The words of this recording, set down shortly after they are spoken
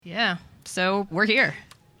Yeah, so we're here.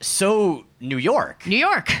 So, New York. New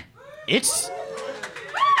York. It's...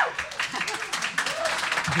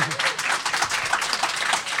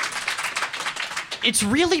 It's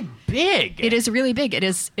really big. It is really big. It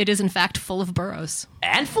is in fact full of boroughs.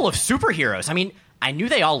 And full of superheroes. I mean, I knew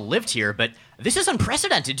they all lived here, but this is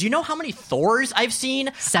unprecedented. Do you know how many Thors I've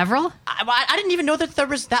seen? Several? I didn't even know that there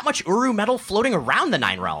was that much Uru metal floating around the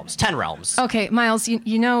 10 realms. Okay, Miles,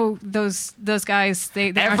 you know those guys,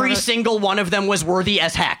 they Every single one of them was worthy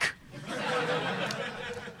as heck.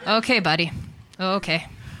 Okay, buddy. Okay.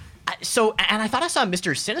 And I thought I saw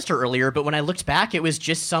Mr. Sinister earlier, but when I looked back, it was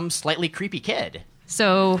just some slightly creepy kid.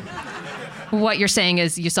 So, what you're saying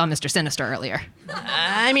is you saw Mr. Sinister earlier?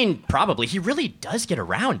 I mean, probably. He really does get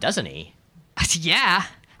around, doesn't he? Yeah.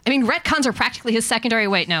 I mean, retcons are practically his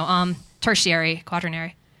tertiary,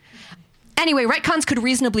 quaternary. Anyway, retcons could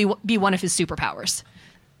reasonably be one of his superpowers.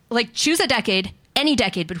 Like, choose a decade, any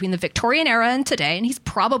decade between the Victorian era and today, and he's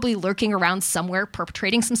probably lurking around somewhere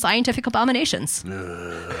perpetrating some scientific abominations.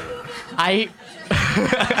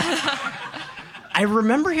 I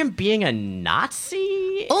remember him being a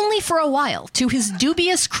Nazi? Only for a while. To his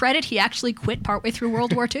dubious credit, he actually quit partway through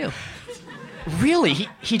World War II. Really?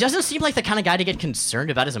 He doesn't seem like the kind of guy to get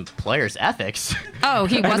concerned about his employer's ethics. Oh,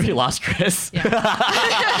 he wasn't. We lost Chris. Yeah.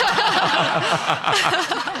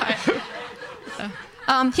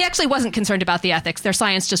 He actually wasn't concerned about the ethics. Their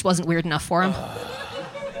science just wasn't weird enough for him.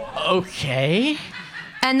 Okay.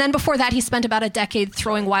 And then before that, he spent about a decade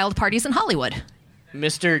throwing wild parties in Hollywood.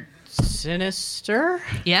 Mr. Sinister?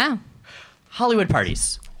 Yeah. Hollywood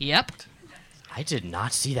parties. Yep. I did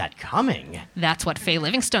not see that coming. That's what Faye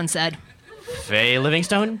Livingstone said. Faye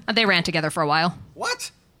Livingstone? They ran together for a while.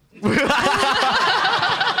 What? And we're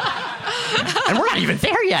not even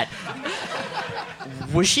there yet.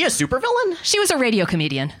 Was she a supervillain? She was a radio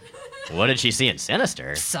comedian. What did she see in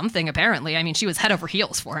Sinister? Something, apparently. I mean, she was head over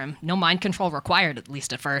heels for him. No mind control required, at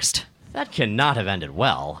least at first. That cannot have ended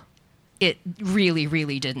well. It really,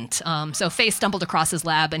 really didn't. So Faye stumbled across his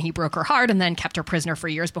lab, and he broke her heart and then kept her prisoner for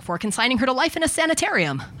years before consigning her to life in a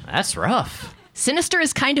sanitarium. That's rough. Sinister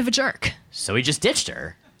is kind of a jerk. So he just ditched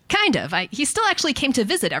her? Kind of. He still actually came to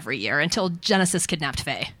visit every year until Genesis kidnapped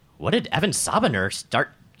Faye. What did Evan Sabaner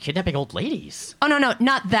start kidnapping old ladies? Oh, no,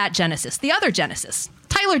 not that Genesis. The other Genesis.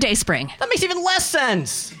 Tyler Dayspring. That makes even less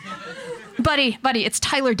sense. Buddy, it's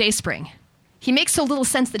Tyler Dayspring. He makes so little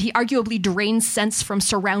sense that he arguably drains sense from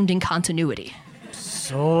surrounding continuity.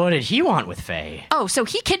 So what did he want with Faye? Oh, so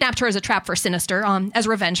he kidnapped her as a trap for Sinister, as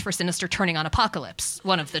revenge for Sinister turning on Apocalypse.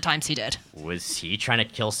 One of the times he did. Was he trying to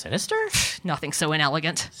kill Sinister? Nothing so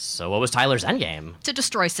inelegant. So what was Tyler's endgame? To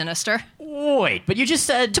destroy Sinister. Wait, but you just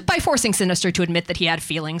said... By forcing Sinister to admit that he had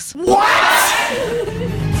feelings. What?!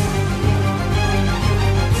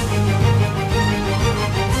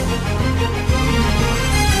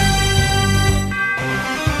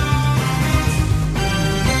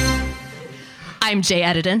 I'm Jay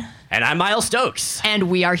Edidin. And I'm Miles Stokes. And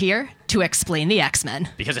we are here to explain the X-Men.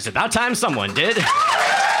 Because it's about time someone did.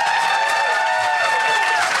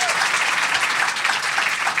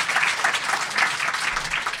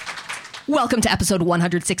 Welcome to episode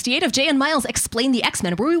 168 of Jay and Miles Explain the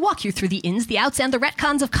X-Men, where we walk you through the ins, the outs, and the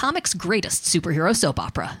retcons of comics' greatest superhero soap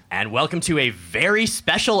opera. And welcome to a very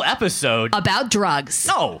special episode... About drugs.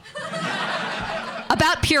 No!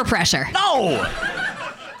 About peer pressure. No!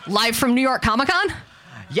 Live from New York Comic-Con?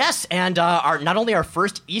 Yes, and not only our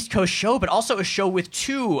first East Coast show, but also a show with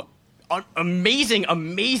two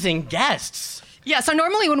amazing guests. Yeah, so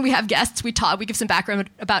normally when we have guests, we give some background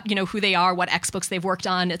about, who they are, what X books they've worked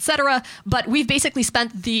on, etc. But we've basically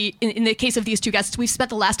spent in the case of these two guests, we've spent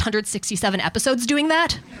the last 167 episodes doing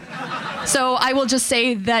that. So I will just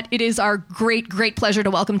say that it is our great, great pleasure to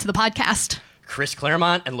welcome to the podcast Chris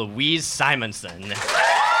Claremont and Louise Simonson.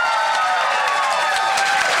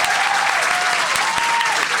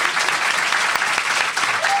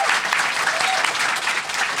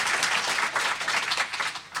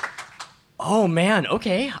 Oh, man.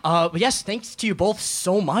 Okay. Yes, thanks to you both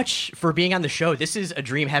so much for being on the show. This is a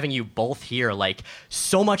dream having you both here. Like,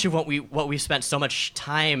 so much of what we've spent so much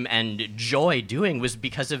time and joy doing was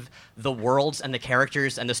because of the worlds and the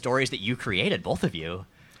characters and the stories that you created, both of you.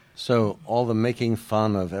 So all the making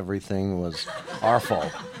fun of everything was our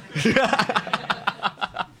fault.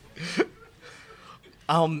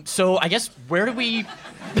 So I guess where do we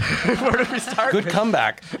start? Good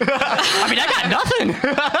comeback. I mean, I got nothing.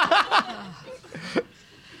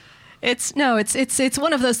 It's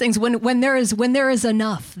one of those things when there is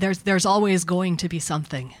enough, there's always going to be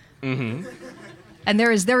something. Mm-hmm. And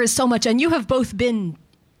there is so much, and you have both been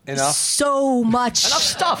Enough? so much Enough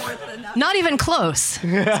stuff. Not even close. I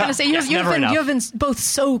was going to say Yes, you never enough. have been both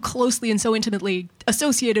so closely and so intimately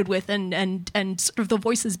associated with and sort of the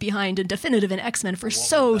voices behind and definitive in X-Men for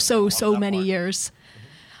so many years.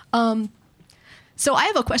 So I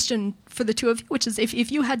have a question for the two of you, which is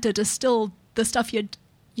if you had to distill the stuff you'd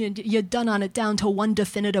done on it down to one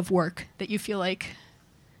definitive work that you feel like.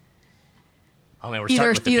 Oh man, we're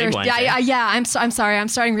starting with the big ones. Yeah. I'm sorry. I'm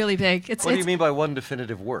starting really big. What do you mean by one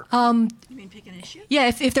definitive work? You mean pick an issue? Yeah,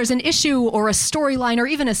 if there's an issue or a storyline or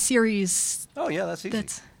even a series. Oh, yeah, that's easy.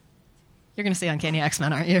 You're going to say Uncanny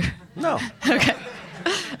X-Men, aren't you? No. Okay.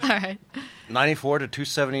 All right. 94 to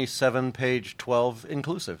 277, page 12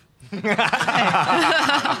 inclusive.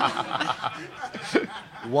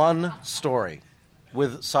 One story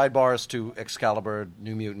with sidebars to Excalibur,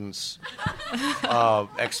 New Mutants,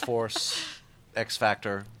 X-Force,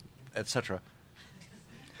 X-Factor, etc.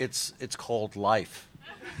 It's called life.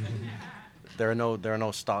 There are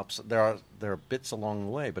no stops. There are bits along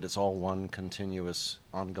the way, but it's all one continuous,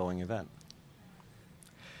 ongoing event.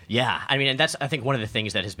 Yeah, I mean, and that's, I think, one of the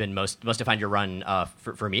things that has been most defined your run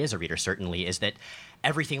for me as a reader, certainly, is that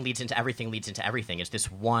everything leads into everything leads into everything. It's this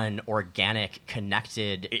one organic,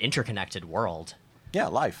 connected, interconnected world. Yeah,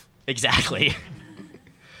 life. Exactly.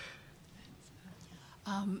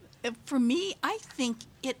 For me, I think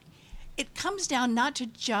it comes down not to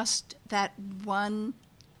just that one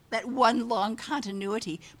long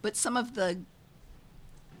continuity, but some of the,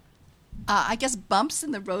 I guess, bumps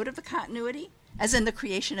in the road of the continuity, as in the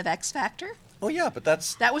creation of X Factor. Oh, yeah, but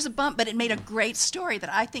That was a bump, but it made a great story that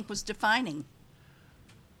I think was defining.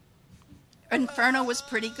 Inferno was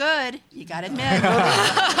pretty good, you got to admit.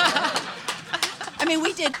 I mean,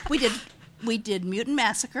 we did Mutant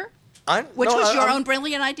Massacre, which was your own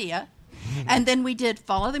brilliant idea, and then we did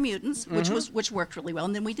Follow the Mutants, which worked really well,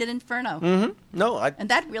 and then we did Inferno. Mm-hmm. And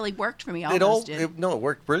that really worked for me. It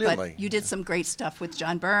worked brilliantly. But you did some great stuff with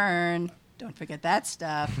John Byrne. Don't forget that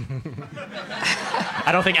stuff.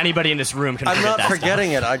 I don't think anybody in this room can forget that I'm not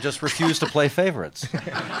forgetting stuff. it. I just refuse to play favorites.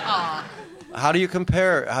 How do you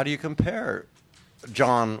compare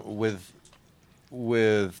John with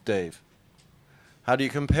Dave? How do you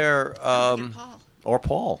compare Paul. or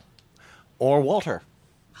Paul or Walter,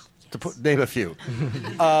 to name a few,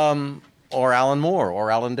 or Alan Moore or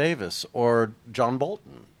Alan Davis or John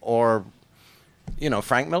Bolton or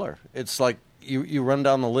Frank Miller? It's like you run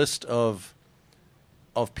down the list of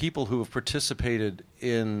people who have participated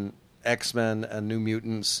in X-Men and New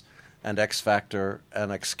Mutants and X-Factor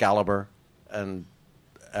and Excalibur and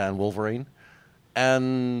Wolverine,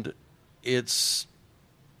 and it's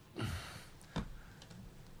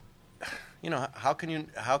how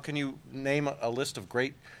can you name a list of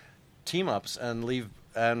great team ups and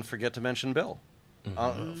forget to mention Bill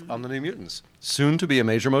on the New Mutants, soon to be a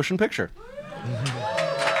major motion picture.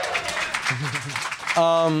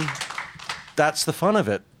 That's the fun of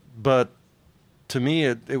it, but to me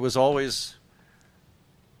it was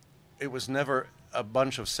never a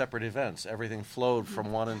bunch of separate events. Everything flowed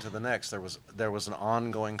from one into the next. There was an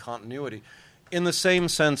ongoing continuity, in the same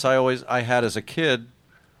sense I had as a kid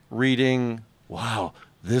reading, wow,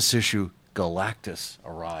 this issue Galactus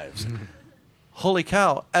arrives. Holy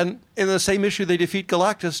cow. And in the same issue they defeat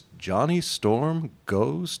Galactus, Johnny Storm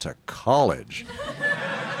goes to college.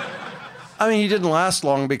 I mean, he didn't last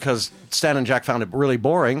long because Stan and Jack found it really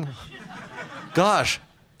boring. Gosh,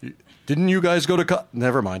 didn't you guys go to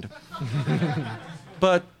Never mind.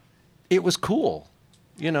 But it was cool.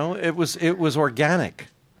 It was organic.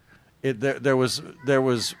 There was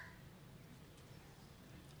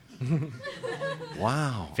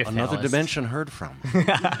wow, Fifth another analyst. dimension heard from.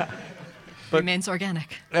 Remains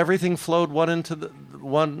organic. Everything flowed one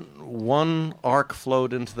arc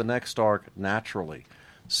flowed into the next arc naturally,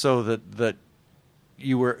 so that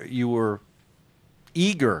you were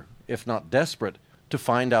eager, if not desperate, to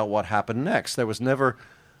find out what happened next. It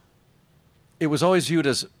was always viewed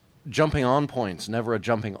as jumping on points, never a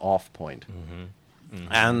jumping off point. Mm-hmm.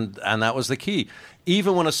 And that was the key.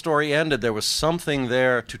 Even when a story ended, there was something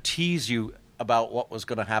there to tease you about what was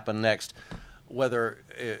going to happen next. Whether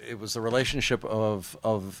it was the relationship of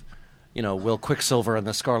will Quicksilver and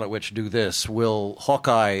the Scarlet Witch do this? Will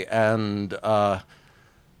Hawkeye and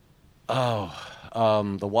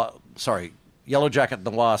Yellow Jacket and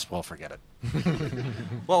the Wasp? Well, forget it.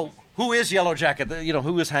 Well, who is Yellow Jacket?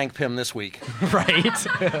 Who is Hank Pym this week? Right.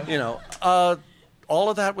 All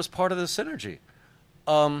of that was part of the synergy.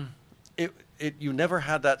 You never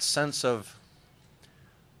had that sense of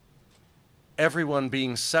everyone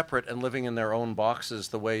being separate and living in their own boxes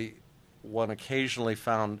the way one occasionally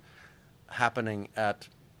found happening at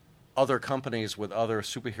other companies with other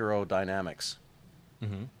superhero dynamics.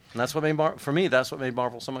 Mm-hmm. And that's what made for me. That's what made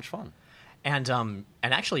Marvel so much fun. And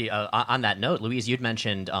actually, on that note, Louise, you'd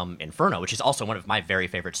mentioned Inferno, which is also one of my very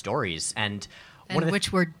favorite stories, and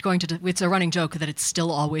which we're going to. It's a running joke that it's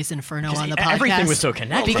still always Inferno on the podcast. Everything was so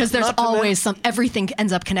connected because there's always everything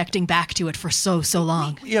ends up connecting back to it for so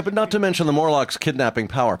long. Yeah, but not to mention the Morlocks kidnapping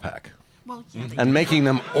Power Pack. Well, yeah, and making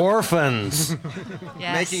them orphans.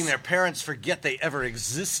 Yes. Making their parents forget they ever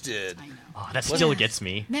existed. I know. Oh, that still gets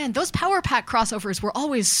me. Man, those Power Pack crossovers were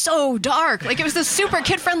always so dark. Like, it was this super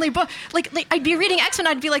kid-friendly book. Like I'd be reading X-Men,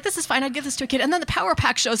 I'd be like, this is fine, I'd give this to a kid. And then the Power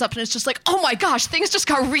Pack shows up, and it's just like, oh my gosh, things just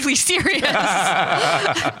got really serious.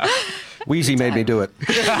 Wheezy made me do it.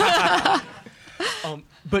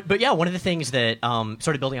 But yeah, one of the things that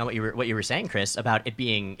sort of building on what you were saying, Chris, about it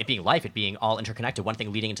being life, it being all interconnected, one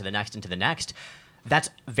thing leading into the next.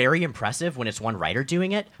 That's very impressive when it's one writer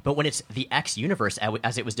doing it, but when it's the X universe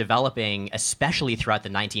as it was developing, especially throughout the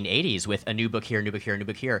 1980s with a new book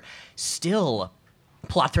here, still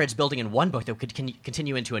plot threads building in one book that could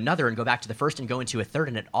continue into another and go back to the first and go into a third,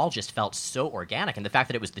 and it all just felt so organic. And the fact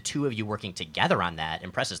that it was the two of you working together on that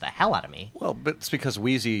impresses the hell out of me. Well, but it's because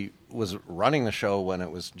Wheezy was running the show when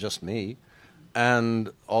it was just me,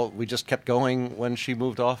 and we just kept going when she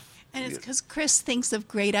moved off. And it's because Chris thinks of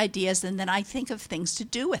great ideas, and then I think of things to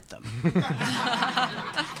do with them.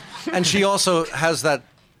 And she also has that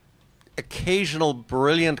occasional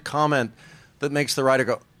brilliant comment that makes the writer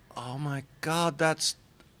go, oh my God, that's...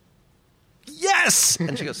 Yes!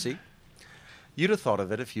 And she goes, see? You'd have thought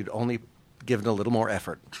of it if you'd only given a little more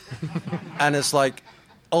effort. And it's like,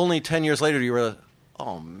 only 10 years later, you realize,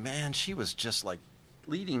 oh man, she was just like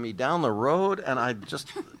leading me down the road, and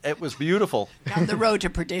it was beautiful. Down the road to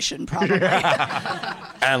perdition, probably.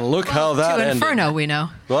 And look how that to ended. Inferno, we know.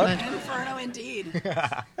 What? Inferno, indeed.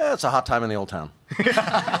 It's a hot time in the old town.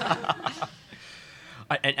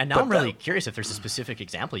 And now I'm really curious if there's a specific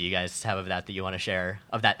example you guys have of that you want to share,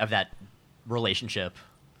 of that relationship.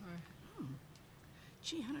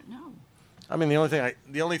 Gee, I don't know. I mean,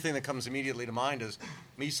 the only thing that comes immediately to mind is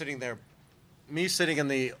me sitting in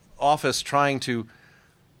the office trying to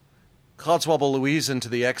codswobble Louise into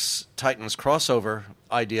the X-Titans crossover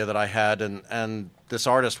idea that I had, and this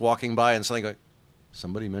artist walking by and suddenly going,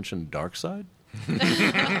 somebody mentioned Darkseid?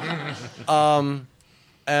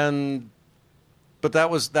 But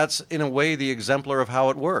that's in a way the exemplar of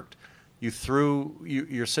how it worked.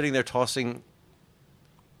 You're sitting there tossing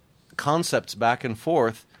concepts back and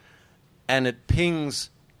forth, and it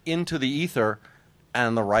pings into the ether,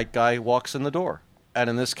 and the right guy walks in the door. And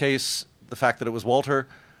in this case, the fact that it was Walter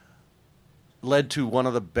led to one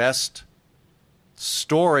of the best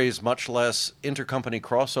stories, much less intercompany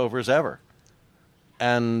crossovers ever.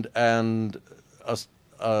 And a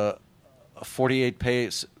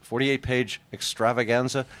 48-page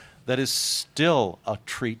extravaganza that is still a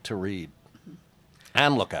treat to read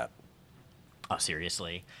and look at. Oh,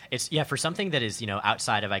 seriously. It's for something that is,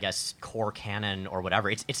 outside of, I guess, core canon or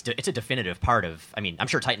whatever, it's a definitive part of, I mean, I'm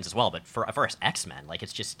sure Titans as well, but for us X-Men, like,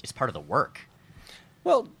 it's part of the work.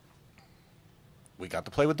 Well, we got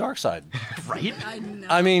to play with Darkseid. Right? I know.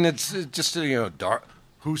 I mean, it's just, dark.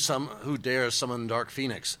 Who dares summon Dark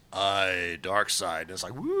Phoenix? I, Darkseid. It's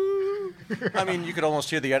like, woo! I mean, you could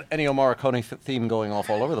almost hear the Ennio Morricone theme going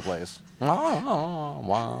off all over the place. Wow,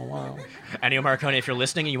 wow, wow. Ennio Morricone, if you're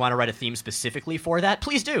listening and you want to write a theme specifically for that,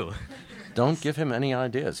 please do. Don't give him any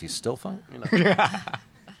ideas. He's still fun.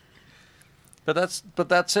 But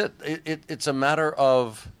that's it. It's a matter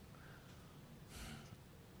of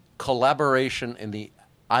collaboration in the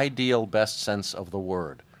ideal best sense of the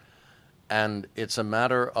word. And it's a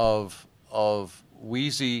matter of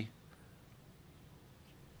Wheezy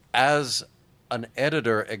as an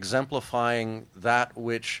editor exemplifying that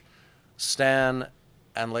which Stan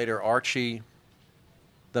and later Archie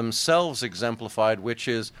themselves exemplified, which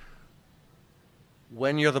is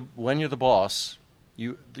when you're the boss,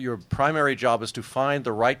 your primary job is to find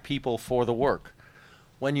the right people for the work.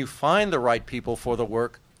 When you find the right people for the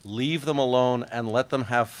work, leave them alone and let them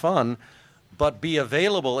have fun, but be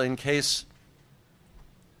available in case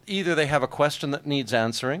either they have a question that needs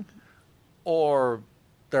answering, or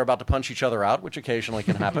they're about to punch each other out, which occasionally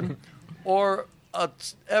can happen, or a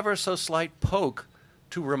ever so slight poke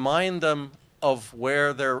to remind them of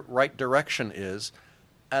where their right direction is,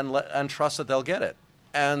 and trust that they'll get it.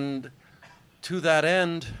 And to that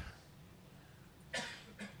end,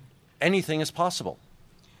 anything is possible.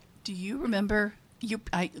 Do you remember?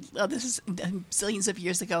 This is zillions of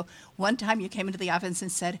years ago. One time you came into the office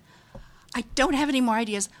and said, "I don't have any more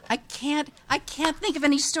ideas. I can't think of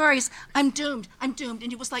any stories. I'm doomed. And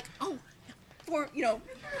it was like, oh, for,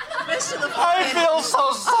 rest of the I feel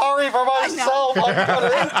so sorry for myself.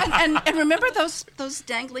 and remember those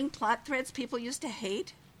dangling plot threads people used to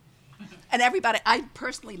hate? And everybody, I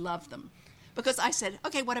personally loved them. Because I said,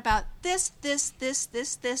 okay, what about this,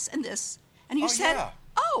 and this? And you said, yeah.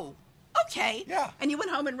 oh, okay. Yeah. And you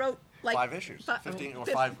went home and wrote like 5 issues. 15 or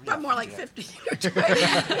 5. More 50, like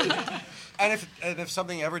yeah. 50. And if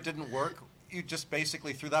something ever didn't work, you just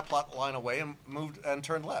basically threw that plot line away and moved and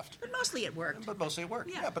turned left. But mostly it worked. But mostly it worked.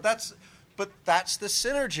 Yeah. Yeah, but that's the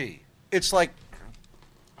synergy. It's like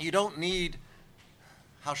you don't need,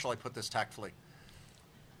 how shall I put this tactfully?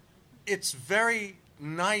 It's very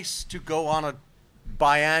nice to go on a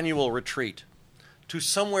biannual retreat to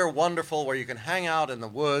somewhere wonderful where you can hang out in the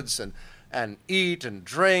woods and eat and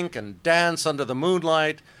drink and dance under the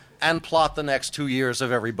moonlight and plot the next 2 years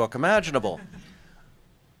of every book imaginable.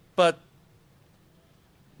 But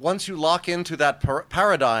once you lock into that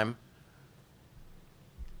paradigm,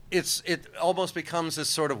 it almost becomes this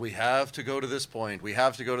sort of, we have to go to this point, we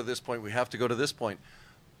have to go to this point, we have to go to this point.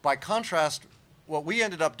 By contrast, what we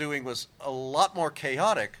ended up doing was a lot more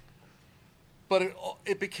chaotic, but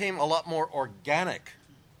it became a lot more organic.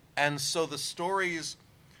 And so the stories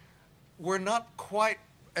were not quite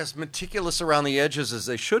as meticulous around the edges as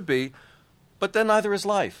they should be, but then neither is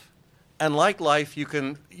life. And like life,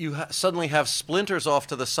 you suddenly have splinters off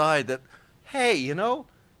to the side that, hey,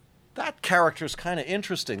 that character's kind of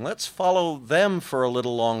interesting. Let's follow them for a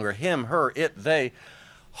little longer. Him, her, it, they.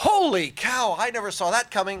 Holy cow, I never saw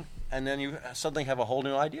that coming. And then you suddenly have a whole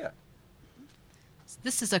new idea.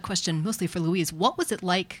 This is a question mostly for Louise. What was it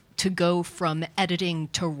like to go from editing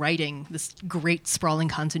to writing this great sprawling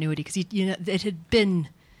continuity? Because it had been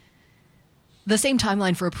the same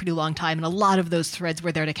timeline for a pretty long time, and a lot of those threads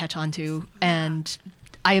were there to catch on to. And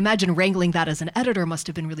I imagine wrangling that as an editor must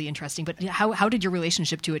have been really interesting. But how did your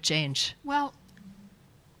relationship to it change? Well,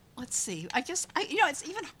 let's see. I guess it's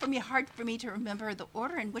even hard for me to remember the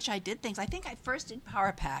order in which I did things. I think I first did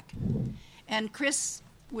Power Pack, and Chris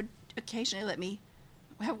would occasionally let me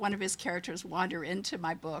have one of his characters wander into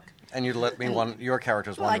my book. And you'd let me your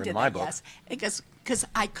characters wander into my book. Yes, because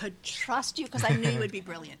I could trust you because I knew you would be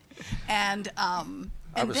brilliant. And I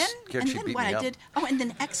was scared she'd beat me up. And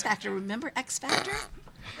then X Factor. Remember X Factor?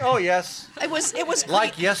 Oh yes. It was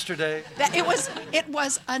like yesterday. It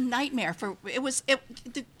was a nightmare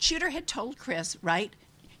the shooter had told Chris, right?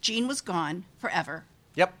 Jean was gone forever.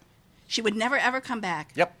 Yep. She would never ever come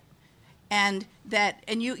back. Yep. And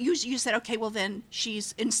you said, okay, well then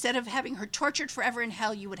she's, instead of having her tortured forever in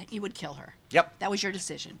hell, you would kill her. Yep. That was your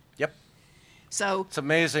decision. Yep. So it's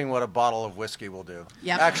amazing what a bottle of whiskey will do.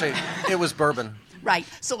 Yep. Actually, it was bourbon. Right.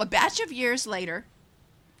 So a batch of years later.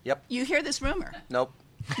 Yep. You hear this rumor. Nope.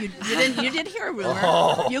 You did hear a rumor.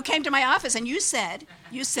 Oh. You came to my office and you said,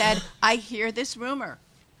 I hear this rumor.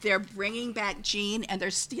 They're bringing back Jean and they're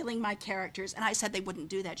stealing my characters. And I said they wouldn't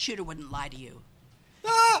do that. Shooter wouldn't lie to you.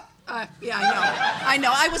 Ah! Yeah, I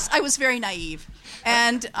know. I was very naive.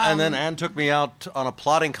 And then Anne took me out on a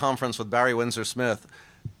plotting conference with Barry Windsor Smith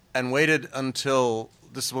and waited until,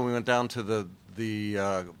 this is when we went down to the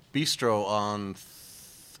bistro on,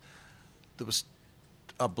 there was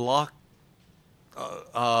a block,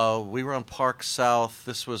 we were on Park South,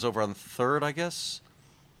 this was over on 3rd, I guess?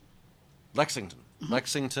 Lexington. Mm-hmm.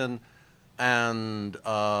 Lexington and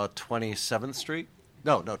 27th Street.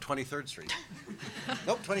 No, 23rd Street.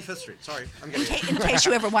 Nope, 25th Street. Sorry. In case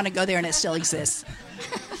you ever want to go there and it still exists.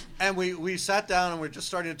 And we sat down and we were just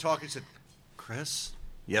starting to talk. He said, Chris?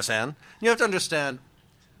 Yes, Anne? You have to understand,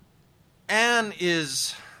 Anne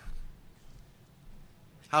is,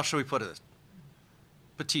 how shall we put it?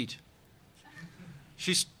 Petite.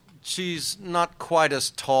 She's not quite as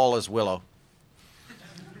tall as Willow,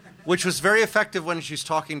 which was very effective when she's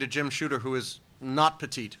talking to Jim Shooter, who is not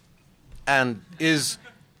petite and is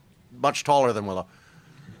much taller than Willow.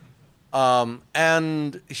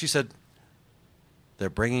 And she said, they're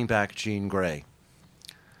bringing back Jean Grey.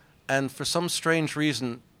 And for some strange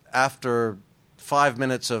reason, after 5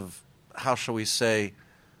 minutes of, how shall we say,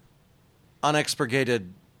 unexpurgated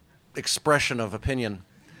expression of opinion,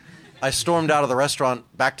 I stormed out of the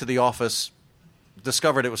restaurant, back to the office,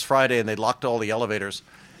 discovered it was Friday and they'd locked all the elevators.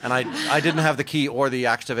 And I didn't have the key or the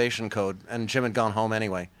activation code, and Jim had gone home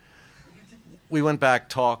anyway. We went back,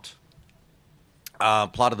 talked,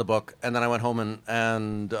 plotted the book, and then I went home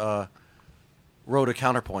and wrote a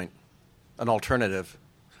counterpoint, an alternative,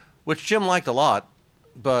 which Jim liked a lot,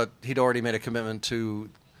 but he'd already made a commitment to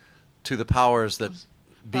the powers that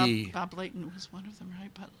be... Bob Layton was one of them,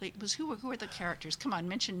 right? Bob Layton was who are the characters? Come on,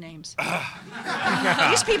 mention names.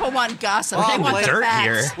 These people want gossip. They want the Dirt facts.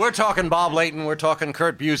 here. We're talking Bob Layton. We're talking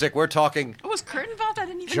Kurt Busiek. We're talking Oh, was Kurt involved? I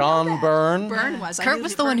didn't even John know that. Byrne. Byrne was. I Kurt knew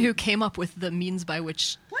was that the one Byrne- who came up with the means by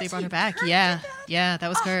which they Was brought he? her back. Kurt Yeah, did that? yeah, that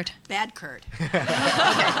was Kurt. Bad Kurt. Okay. Like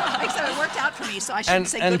I said, it worked out for me, so I shouldn't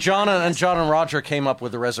say and good John Kurt, I and guess. John and Roger came up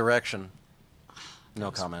with the resurrection.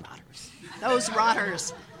 No comment. Those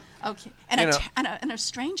rotters. Okay. And, You know- and a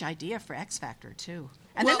strange idea for X Factor, too.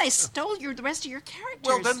 And Well- then they stole the rest of your characters.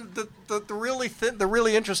 Well, then the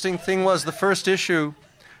really interesting thing was the first issue.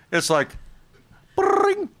 It's like,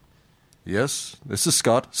 bring. Yes, this is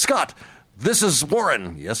Scott. Scott, this is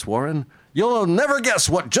Warren. Yes, Warren. You'll never guess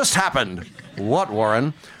what just happened. What,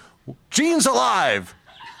 Warren? Jean's alive.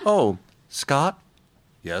 Oh, Scott.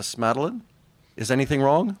 Yes, Madeline. Is anything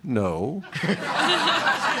wrong? No.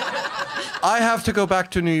 I have to go back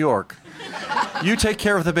to New York. You take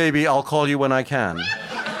care of the baby. I'll call you when I can.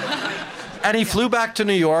 And he flew back to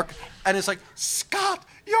New York, and it's like, Scott,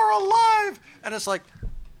 you're alive. And it's like,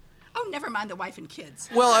 Oh, never mind the wife and kids.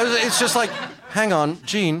 well, it's just like, hang on,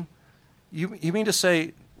 Gene, you mean to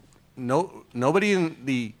say nobody in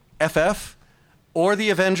the FF or the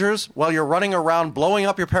Avengers, while you're running around blowing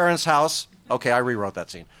up your parents' house, okay, I rewrote that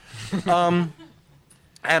scene,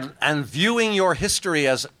 and viewing your history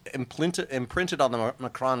as imprinted on the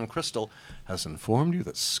Macron crystal, has informed you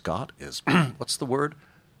that Scott is, what's the word?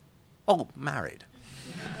 Oh, married.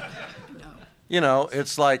 No. You know,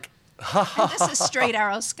 it's like, And this is Straight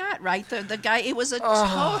Arrow Scott, right? The guy, it was a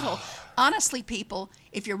total. Honestly, people,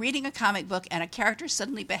 if you're reading a comic book and a character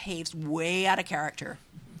suddenly behaves way out of character,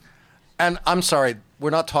 and I'm sorry, we're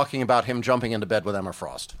not talking about him jumping into bed with Emma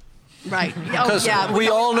Frost. right? Oh, Because yeah. we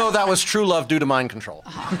all know that was true love due to mind control.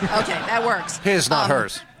 Okay, that works. His, not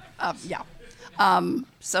hers. Yeah.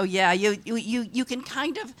 So yeah, you can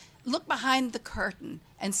kind of look behind the curtain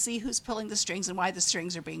and see who's pulling the strings and why the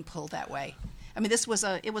strings are being pulled that way. I mean, it was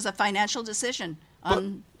a financial decision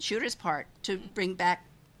on Shooter's part to bring back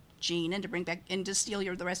Jean and to steal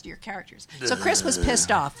the rest of your characters. So Chris was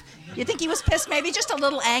pissed off. You think he was pissed? Maybe just a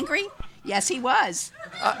little angry? Yes, he was.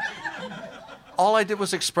 All I did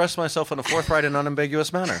was express myself in a forthright and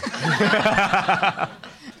unambiguous manner.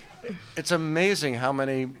 It's amazing how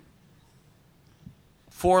many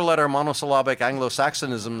four-letter monosyllabic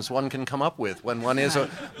Anglo-Saxonisms one can come up with when one is a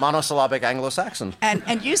monosyllabic Anglo-Saxon.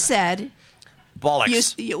 And you said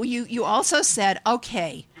Bollocks. you also said,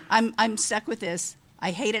 okay, I'm stuck with this.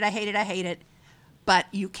 I hate it. But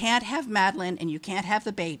you can't have Madeline and you can't have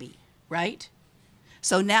the baby, right?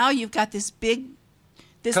 So now you've got this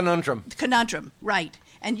conundrum, right?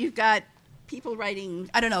 And you've got people writing.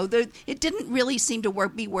 I don't know. It didn't really seem to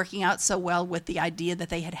be working out so well with the idea that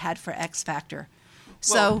they had for X Factor.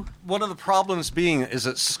 So Well, one of the problems being is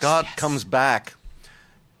that Scott comes back,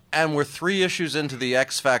 and we're 3 issues into the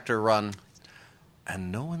X Factor run,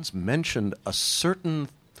 and no one's mentioned a certain,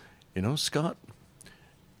 Scott.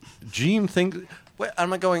 Jean thinks.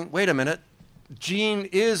 I'm going. Wait a minute. Jean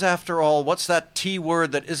is, after all, what's that T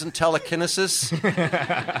word that isn't telekinesis?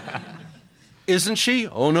 Isn't she?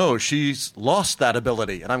 Oh no, she's lost that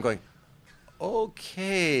ability. And I'm going,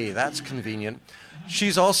 okay, that's convenient.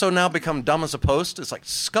 She's also now become dumb as a post. It's like,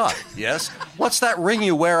 Scott, yes? What's that ring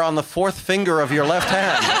you wear on the 4th finger of your left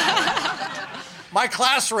hand? My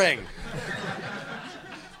class ring.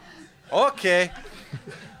 Okay.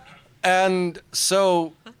 And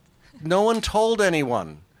so no one told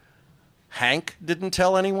anyone. Hank didn't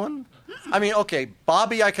tell anyone? I mean, okay,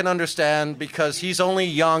 Bobby I can understand because he's only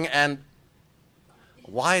young, and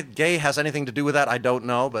why gay has anything to do with that, I don't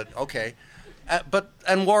know, but okay.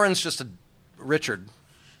 And Warren's just a Richard.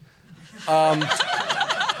 But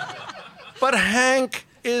Hank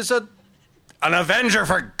is an Avenger,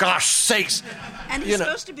 for gosh sakes. and he's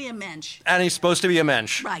supposed to be a mensch, And he's supposed to be a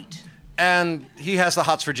mensch. right? And he has the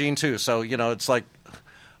hots for Jean, too. So, it's like,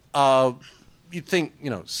 you'd think,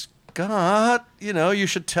 Scott, you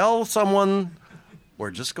should tell someone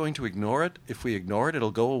we're just going to ignore it. If we ignore it,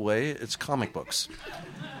 it'll go away. It's comic books.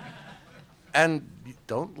 And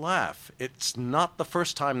don't laugh. It's not the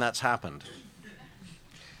first time that's happened.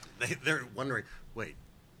 They're wondering, wait,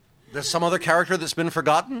 there's some other character that's been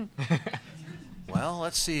forgotten? Well,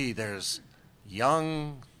 let's see. There's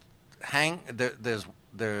young Hank.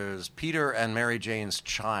 There's Peter and Mary Jane's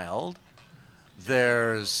child.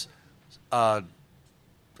 There's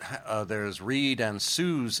Reed and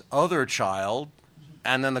Sue's other child,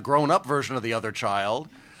 and then the grown-up version of the other child.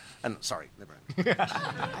 And sorry, never mind.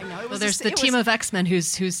 I know. Well, there's the team of X-Men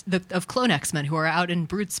of clone X-Men who are out in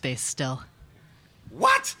brood space still.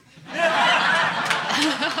 What?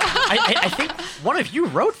 I think one of you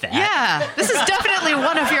wrote that. Yeah, this is definitely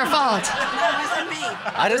one of your fault. That wasn't me.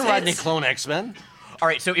 I didn't write any Clone X-Men. All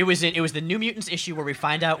right, so it was the New Mutants issue where we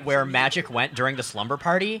find out where Magic went during the slumber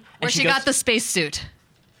party. And Where she got the spacesuit.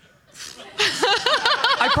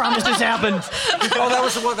 I promise this happened.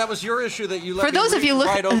 Oh, that was your issue that you let For those of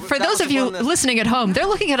you listening at home, they're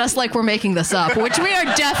looking at us like we're making this up, which we are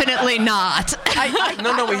definitely not.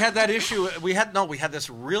 No, we had that issue. We had this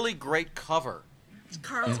really great cover.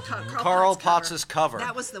 Carl Potts' cover.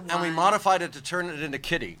 That was the one. And we modified it to turn it into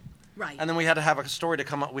Kitty. Right. And then we had to have a story to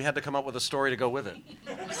come up. We had to come up with a story to go with it.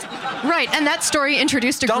 Right, and that story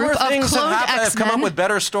introduced a Dumber group of things cloned have come up X-Men with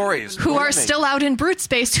better stories. who are still out in brute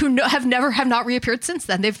space who have not reappeared since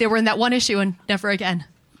then. They were in that one issue and never again.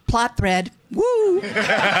 Plot thread. Woo! We've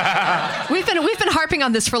been harping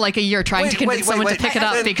on this for like a year, trying to convince someone to pick it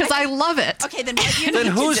up because I love it. Okay, then what you Then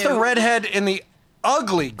need who's to do, the redhead in the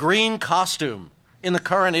ugly green costume in the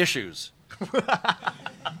current issues?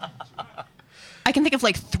 I can think of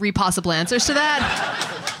like 3 possible answers to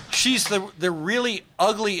that. She's the really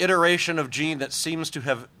ugly iteration of Jean that seems to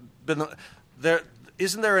have been there.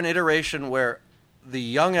 Isn't there an iteration where the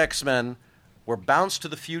young X-Men were bounced to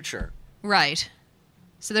the future? Right.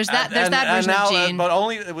 So there's that And version now, of Jean. but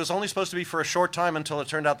it was only supposed to be for a short time until it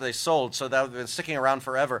turned out that they sold. So that would have been sticking around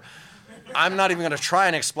forever. I'm not even going to try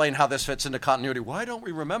and explain how this fits into continuity. Why don't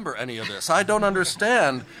we remember any of this? I don't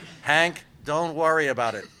understand. Hank, don't worry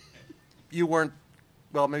about it. You weren't.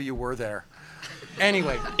 Well, maybe you were there.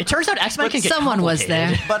 Anyway, It turns out X-Men can get someone was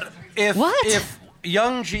there. complicated. but What? if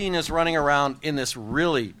young Jean is running around in this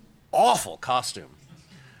really awful costume,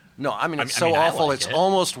 no, I mean it's so I awful. like It's it.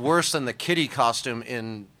 almost worse than the Kitty costume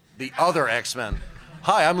in the other X-Men.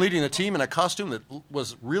 Hi, I'm leading the team in a costume that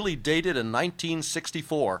was really dated in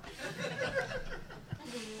 1964.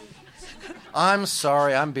 I'm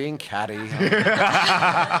sorry, I'm being catty.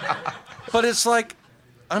 But it's like,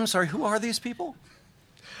 I'm sorry, who are these people?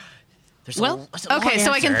 There's Well, it's a long okay,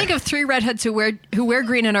 so I can answer. think of 3 redheads who wear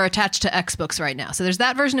green and are attached to X books right now. So there's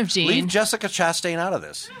that version of Leave Jean. Jessica Chastain out of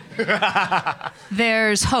this.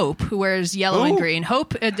 There's Hope, who wears yellow and Who? green.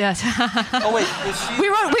 Hope. Oh wait, is she? we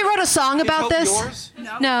wrote a song is about Hope this. yours?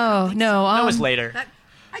 No. That was later.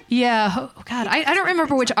 Yeah. Oh, God, I don't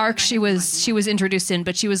remember which arc she was introduced in,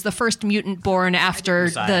 but she was the first mutant born after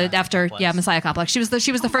Messiah Complex. Messiah Complex. She was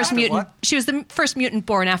the first mutant. what? She was the first mutant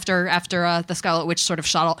born after the Scarlet Witch sort of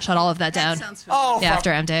shut all of that down. sounds familiar. Oh, Yeah,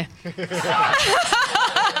 after M-Day.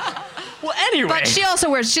 Well, anyway. But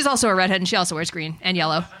she's also a redhead, and she also wears green and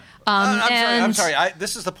yellow. I'm sorry.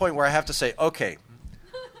 This is the point where I have to say, okay,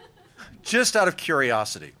 just out of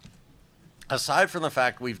curiosity, aside from the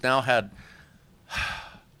fact we've now had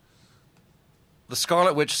the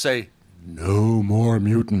Scarlet Witch say, no more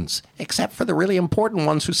mutants, except for the really important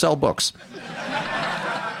ones who sell books.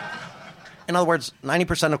 In other words,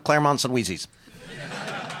 90% of Claremonts and Wheezies.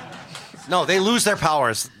 No, they lose their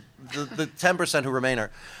powers. The 10% who remain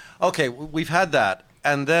are... Okay, we've had that.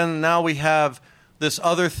 And then now we have this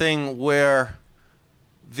other thing where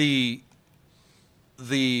the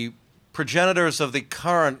progenitors of the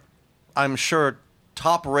current, I'm sure,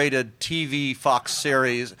 top-rated TV Fox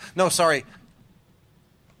series... No, sorry.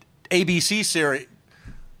 ABC series.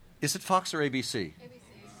 Is it Fox or ABC?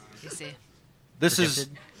 ABC. This is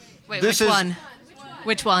Wait, This which is- one?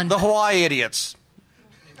 Which one? the Hawaii Idiots.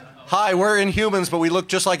 Hi, we're Inhumans, but we look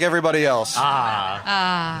just like everybody else.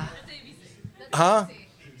 Huh?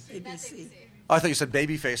 ABC. I thought you said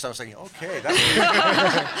babyface. I was thinking, okay, that's...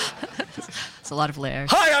 It's a lot of layers.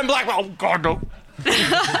 Hi, I'm Black. Oh, God, no.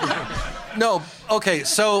 No, okay,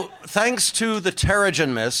 so thanks to the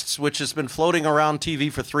Terrigen Mists, which has been floating around TV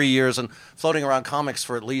for 3 years and floating around comics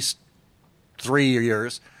for at least 3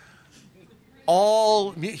 years,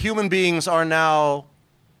 all human beings are now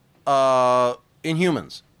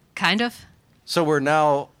Inhumans. Kind of. So we're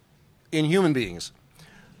now inhuman beings.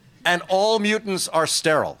 And all mutants are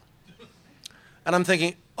sterile. And I'm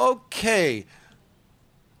thinking, okay,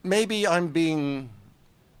 maybe I'm being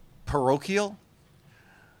parochial,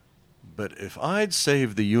 but if I'd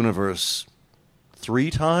saved the universe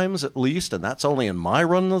 3 times at least, and that's only in my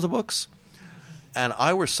run of the books, and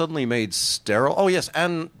I were suddenly made sterile, oh yes,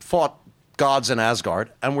 and fought gods in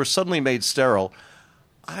Asgard, and were suddenly made sterile,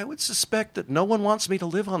 I would suspect that no one wants me to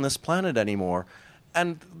live on this planet anymore.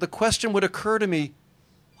 And the question would occur to me,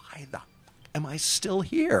 why the am I still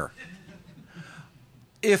here?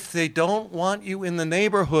 If they don't want you in the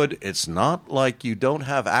neighborhood, it's not like you don't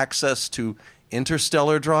have access to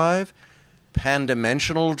interstellar drive,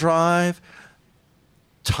 pan-dimensional drive,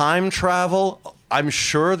 time travel. I'm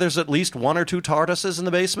sure there's at least 1 or 2 TARDISes in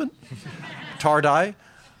the basement. TARDI.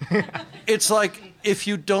 It's like, if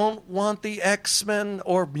you don't want the X-Men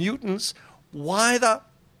or mutants, why the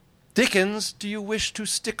dickens do you wish to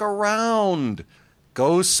stick around?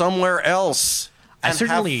 Go somewhere else and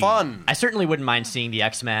have fun. I certainly wouldn't mind seeing the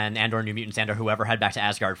X-Men and or New Mutants and or whoever head back to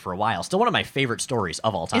Asgard for a while. Still one of my favorite stories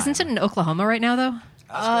of all time. Isn't it in Oklahoma right now, though?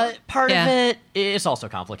 Part of it is also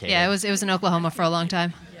complicated. Yeah, it was in Oklahoma for a long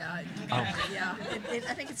time. Yeah, yeah. I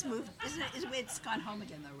think it's moved. It's gone home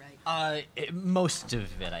again, though, right? Most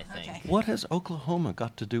of it, I think. Okay. What has Oklahoma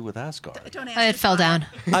got to do with Asgard? Don't It ask. fell down.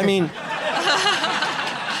 I mean,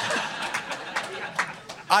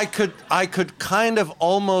 I could kind of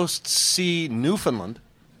almost see Newfoundland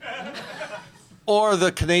or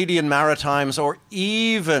the Canadian Maritimes or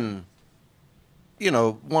even,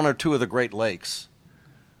 one or two of the Great Lakes.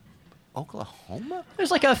 Oklahoma?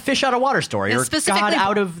 There's like a fish out of water story, or God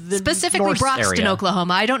out of the specifically Norse Broxton, area.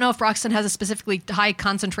 Oklahoma. I don't know if Broxton has a specifically high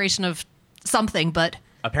concentration of something, but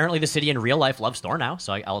Apparently, the city in real life loves Thor now,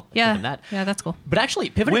 so I'll give him that. Yeah, that's cool. But actually,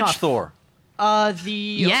 pivoting Which off... Thor? The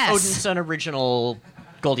Yes. Odinson original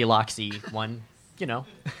Goldilocks-y one,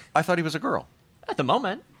 I thought he was a girl. at the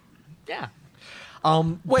moment. Yeah.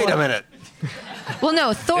 Wait a minute. Well,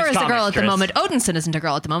 no, Thor It's is a girl comics, at the Chris. moment. Odinson isn't a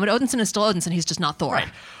girl at the moment. Odinson is still Odinson. He's just not Thor. Right.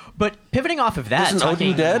 But pivoting off of that... Isn't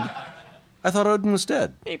Odin dead? I thought Odin was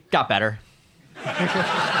dead. It got better.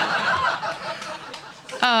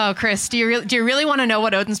 Oh, Chris, do you really want to know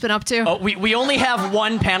what Odin's been up to? Oh, we only have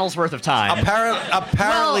one panel's worth of time.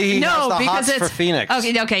 Apparently, he has the hots for Phoenix.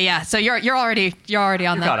 Okay, yeah. So you're already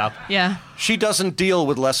on that. caught up. Yeah. She doesn't deal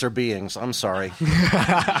with lesser beings. I'm sorry.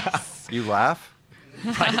 You laugh?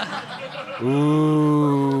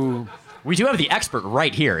 Ooh. We do have the expert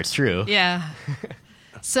right here, it's true. Yeah.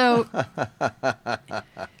 So,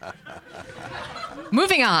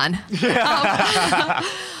 moving on.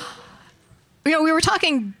 We were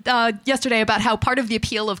talking yesterday about how part of the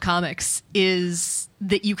appeal of comics is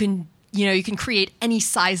that you can create any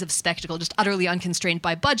size of spectacle, just utterly unconstrained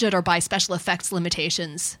by budget or by special effects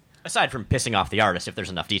limitations. Aside from pissing off the artist, if there's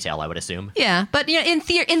enough detail, I would assume. Yeah, but in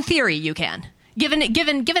theory, you can. Given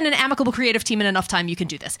an amicable creative team and enough time, you can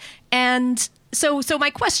do this. And so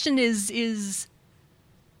my question is,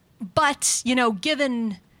 but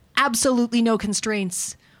given absolutely no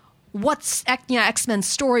constraints, what's X-Men's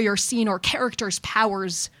story or scene or character's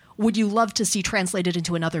powers would you love to see translated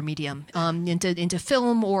into another medium, into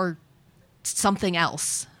film or something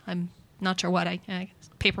else? I'm not sure what.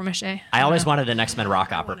 Paper mache. I always wanted an X-Men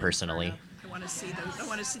rock opera, personally. I want to see I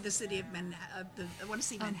want to see the city of Manhattan. I want to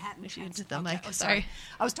see Manhattan. the mic. Sorry.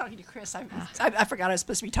 I was talking to Chris. I forgot I was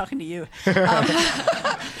supposed to be talking to you.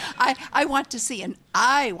 I want to see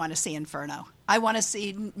Inferno. I want to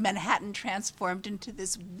see Manhattan transformed into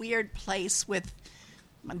this weird place with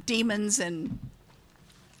demons and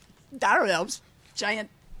I don't know, giant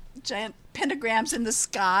pentagrams in the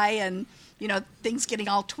sky and things getting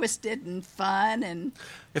all twisted and fun. And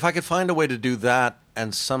If I could find a way to do that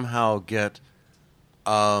and somehow get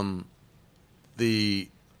the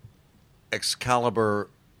Excalibur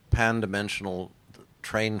pan-dimensional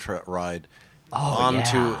train ride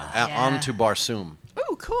onto Barsoom.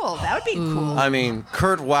 ooh, cool! That would be cool. I mean,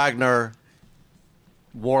 Kurt Wagner,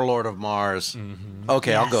 Warlord of Mars. Mm-hmm.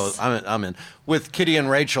 Okay, Yes. I'll go. I'm in. With Kitty and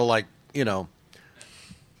Rachel, and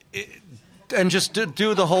just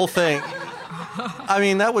do the whole thing. I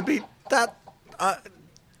mean, that would be that.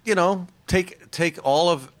 Take all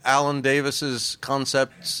of Alan Davis's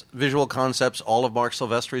concepts, visual concepts, all of Mark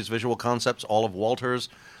Silvestri's visual concepts, all of Walter's,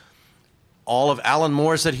 all of Alan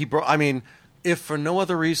Moore's that he brought. I mean, if for no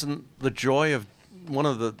other reason, the joy of one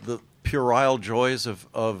of the puerile joys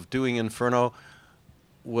of doing Inferno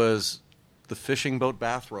was the fishing boat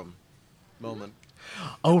bathroom moment.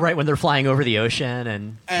 Oh, right, when they're flying over the ocean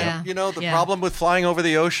and... And, the problem with flying over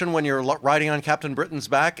the ocean when you're riding on Captain Britain's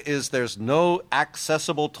back is there's no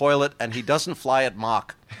accessible toilet, and he doesn't fly at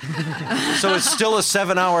Mach. So it's still a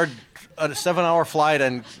 7-hour flight,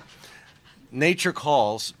 and nature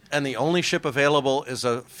calls, and the only ship available is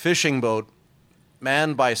a fishing boat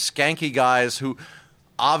manned by skanky guys who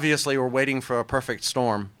obviously were waiting for a perfect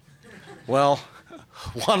storm. Well,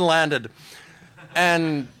 one landed,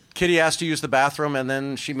 and Kitty asked to use the bathroom, and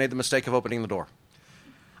then she made the mistake of opening the door.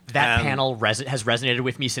 That panel has resonated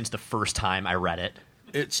with me since the first time I read it.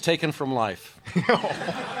 It's taken from life.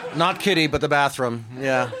 Not Kitty, but the bathroom.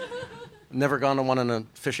 Yeah. Never gone to one in a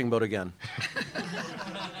fishing boat again.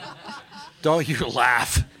 Don't you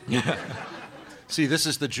laugh. See, this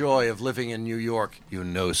is the joy of living in New York. You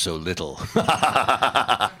know so little.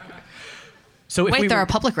 Wait, there are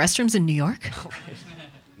public restrooms in New York?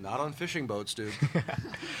 Not on fishing boats, dude.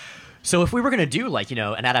 So if we were going to do like,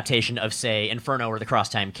 an adaptation of, say, Inferno or The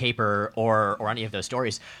Crosstime Caper or any of those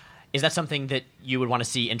stories, is that something that you would want to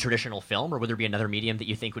see in traditional film, or would there be another medium that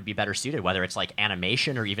you think would be better suited, whether it's like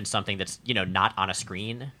animation or even something that's, not on a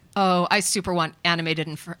screen? Oh, I super want animated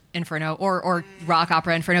Inferno or rock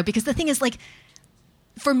opera Inferno, because the thing is, like,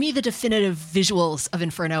 for me, the definitive visuals of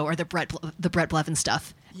Inferno are the Brett Blevins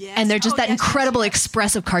stuff. Yes. And they're just that yes, incredible yes.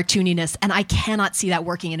 expressive cartooniness, and I cannot see that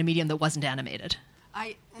working in a medium that wasn't animated.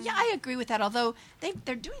 I agree with that. Although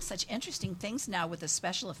they're doing such interesting things now with the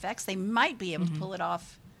special effects, they might be able to pull it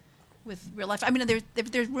off with real life. I mean,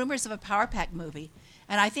 there's rumors of a Power Pack movie,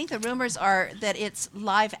 and I think the rumors are that it's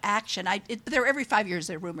live action. They're every 5 years.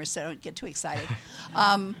 There are rumors, so don't get too excited.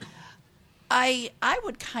 I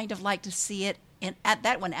would kind of like to see it at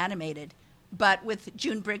that one animated, but with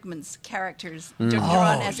June Brigman's characters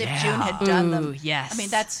drawn as if June had done them. Ooh, yes. I mean,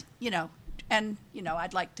 that's and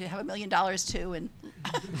I'd like to have $1 million too, and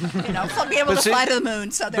be able to fly to the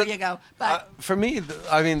moon. So there you go. But for me,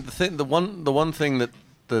 the one thing that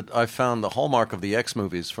I found the hallmark of the X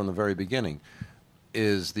movies from the very beginning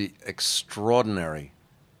is the extraordinary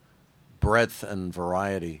breadth and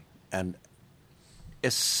variety and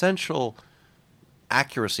essential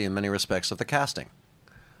accuracy in many respects of the casting.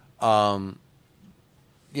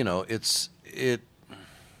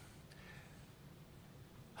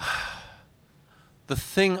 The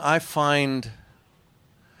thing I find,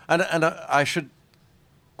 and I should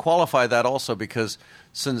qualify that also, because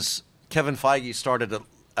since Kevin Feige started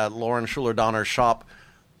at Lauren Schuler Donner's shop,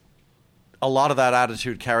 a lot of that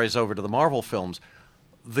attitude carries over to the Marvel films.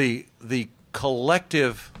 The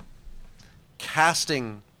collective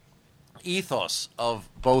casting ethos of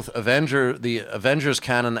both the Avengers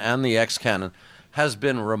canon and the X canon has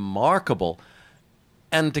been remarkable,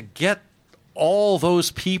 and to get all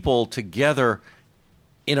those people together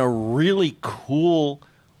in a really cool,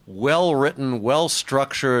 well-written,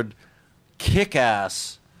 well-structured,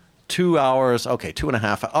 kick-ass 2 hours, 2.5,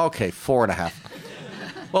 4.5.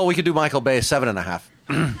 Well, we could do Michael Bay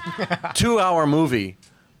 7.5. 2 hour movie,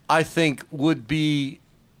 I think, would be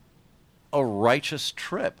a righteous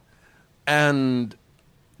trip. And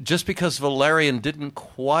just because Valerian didn't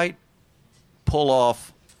quite pull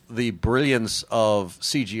off the brilliance of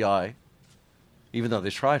CGI, even though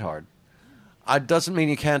they tried hard, it doesn't mean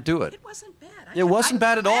you can't do it. it wasn't bad. It wasn't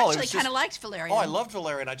bad at all. I actually kind of liked Valerian. Oh, I loved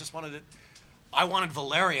Valerian. I just wanted it. I wanted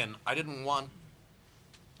Valerian. I didn't want.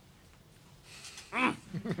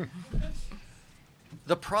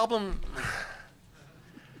 The problem.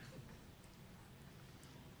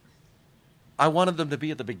 I wanted them to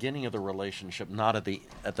be at the beginning of the relationship, not at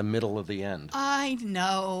the middle of the end. I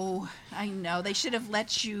know. They should have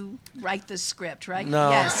let you write the script, right?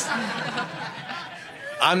 No. Yes.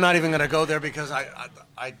 I'm not even going to go there because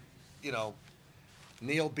I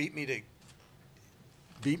Neil beat me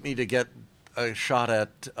to get a shot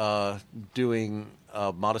at doing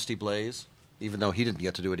Modesty Blaze, even though he didn't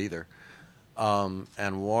get to do it either. And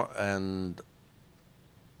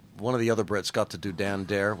one of the other Brits got to do Dan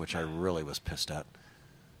Dare, which I really was pissed at.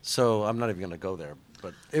 So I'm not even going to go there.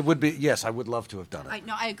 But it would be, yes, I would love to have done it.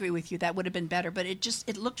 I agree with you. That would have been better, but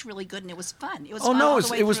it looked really good and it was fun. It was Oh fun no, all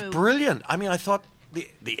the way it was through. brilliant. I mean, I thought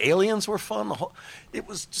the aliens were fun. It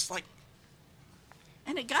was just like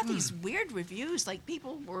And it got these weird reviews. Like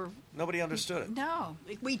people were. nobody understood it. No,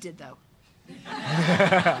 we did though.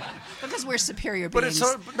 Because we're superior But beings.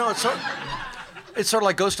 it's sort of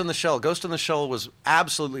like Ghost in the Shell. Ghost in the Shell was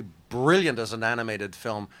absolutely brilliant as an animated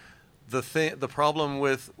film. The problem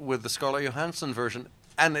with the Scarlett Johansson version,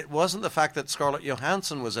 and it wasn't the fact that Scarlett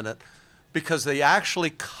Johansson was in it, because they actually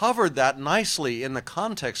covered that nicely in the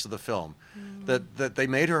context of the film. That they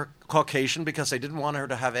made her Caucasian because they didn't want her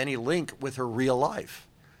to have any link with her real life.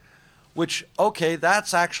 Which, okay,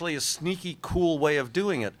 that's actually a sneaky, cool way of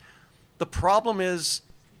doing it. The problem is,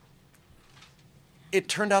 it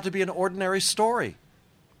turned out to be an ordinary story.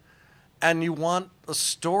 And you want a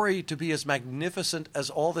story to be as magnificent as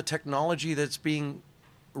all the technology that's being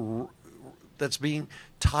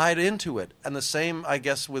tied into it. And the same, I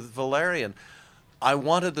guess, with Valerian. I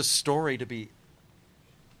wanted the story to be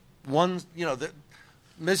one,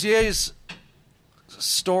 Mézier's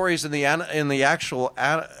stories in the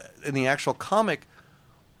actual comic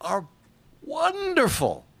are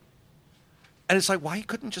wonderful. And it's like, why you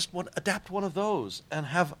couldn't just adapt one of those and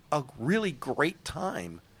have a really great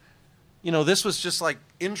time? This was just like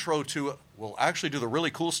intro to, we'll actually do the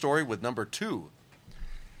really cool story with number 2.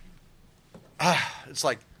 It's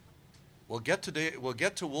like, we'll get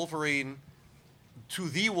to Wolverine, to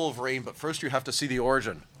the Wolverine, but first you have to see the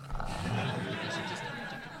origin.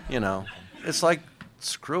 It's like,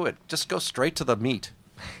 screw it. Just go straight to the meat.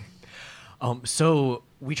 So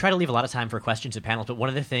we try to leave a lot of time for questions and panels, but one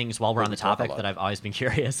of the things while we're on the topic that I've always been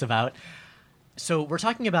curious about, so we're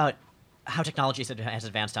talking about how technology has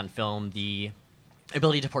advanced on film, the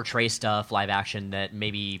ability to portray stuff, live action, that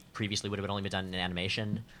maybe previously would have only been done in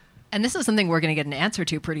animation. And this is something we're going to get an answer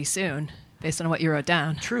to pretty soon, based on what you wrote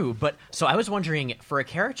down. True, but so I was wondering, for a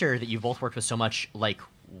character that you've both worked with so much, like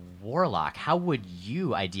Warlock, how would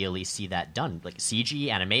you ideally see that done? Like CG,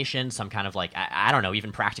 animation, some kind of like, I don't know,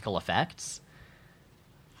 even practical effects?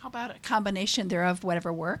 How about a combination thereof,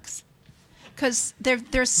 whatever works? Because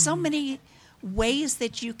there's so many ways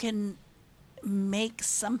that you can make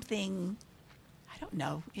something, I don't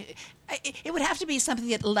know. It would have to be something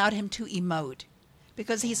that allowed him to emote,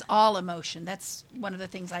 because he's all emotion. That's one of the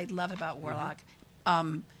things I love about Warlock.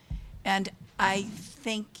 And I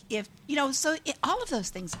think all of those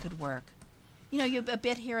things could work. You a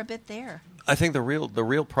bit here, a bit there. I think the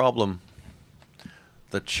real problem,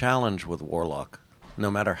 the challenge with Warlock,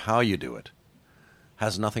 no matter how you do it,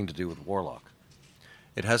 has nothing to do with Warlock.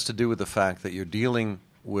 It has to do with the fact that you're dealing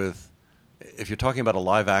with, if you're talking about a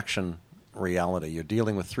live action reality, you're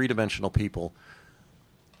dealing with three-dimensional people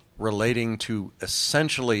relating to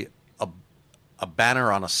essentially a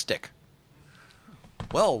banner on a stick.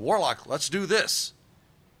 Well, Warlock, let's do this.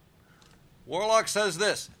 Warlock says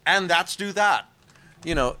this, and let's do that.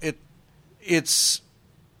 It's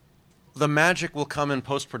the magic will come in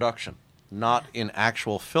post-production, not in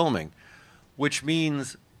actual filming, which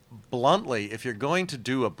means, bluntly, if you're going to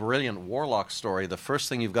do a brilliant Warlock story, the first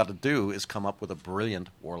thing you've got to do is come up with a brilliant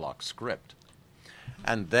Warlock script,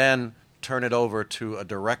 and then turn it over to a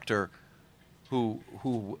director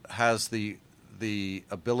who has the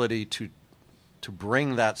ability to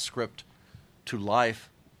bring that script to life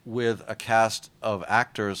with a cast of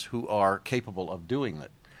actors who are capable of doing it.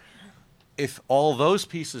 If all those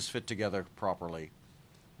pieces fit together properly,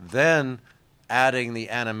 then adding the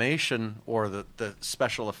animation or the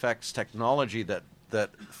special effects technology that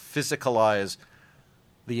physicalize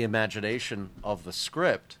the imagination of the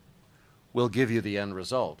script will give you the end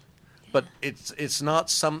result. But it's not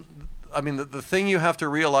some. I mean, the thing you have to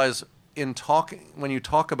realize when you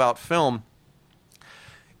talk about film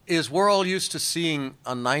is we're all used to seeing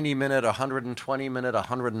a 90-minute, 120-minute,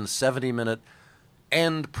 170-minute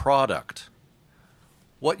end product.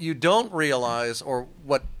 What you don't realize, or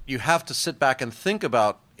what you have to sit back and think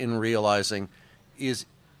about in realizing, is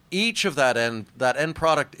each of that end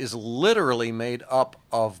product is literally made up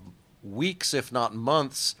of weeks, if not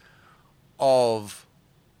months, of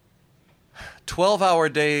 12-hour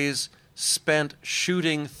days spent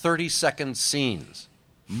shooting 30-second scenes,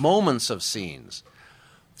 moments of scenes,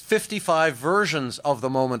 55 versions of the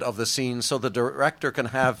moment of the scene, so the director can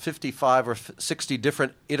have 55 or 60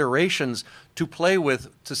 different iterations to play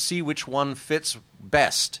with to see which one fits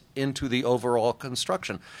best into the overall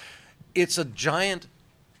construction. It's a giant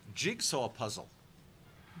jigsaw puzzle.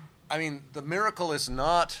 I mean, the miracle is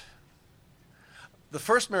not... The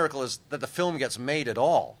first miracle is that the film gets made at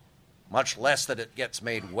all, much less that it gets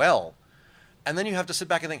made well. And then you have to sit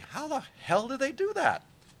back and think, how the hell did they do that?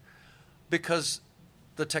 Because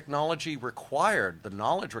the technology required, the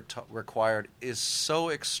knowledge required is so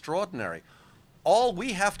extraordinary. All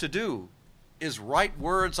we have to do is write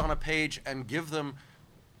words on a page and give them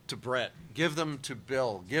to Brett, give them to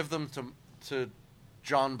Bill, give them to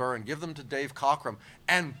John Byrne, give them to Dave Cockrum,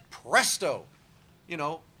 and presto,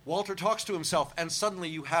 Walter talks to himself, and suddenly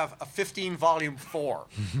you have a 15-volume 4.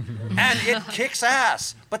 And it kicks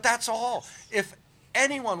ass. But that's all. If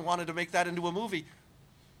anyone wanted to make that into a movie,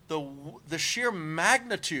 the sheer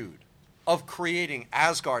magnitude of creating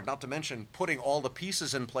Asgard, not to mention putting all the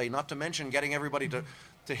pieces in play, not to mention getting everybody to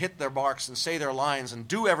hit their marks and say their lines and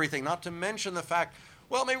do everything, not to mention the fact,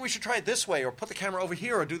 well, maybe we should try it this way, or put the camera over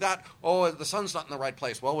here, or do that. Oh, the sun's not in the right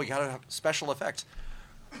place. Well, we got to have special effects.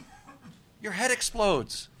 Your head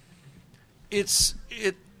explodes. It's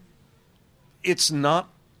not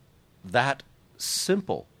that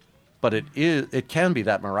simple, but it can be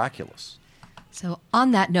that miraculous. So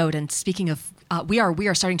on that note, and speaking of, we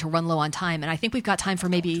are starting to run low on time, and I think we've got time for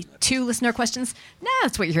maybe 2 listener questions. No,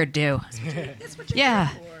 that's what you're here to do. That's what you're here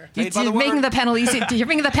for. You're making the panel easy. You're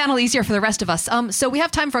making the panel easier for the rest of us. So we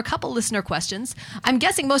have time for a couple listener questions. I'm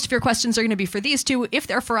guessing most of your questions are going to be for these two. If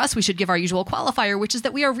they're for us, we should give our usual qualifier, which is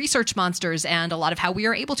that we are research monsters, and a lot of how we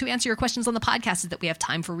are able to answer your questions on the podcast is that we have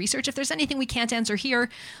time for research. If there's anything we can't answer here,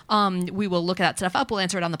 we will look that stuff up. We'll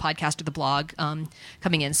answer it on the podcast or the blog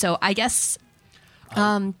coming in. So I guess...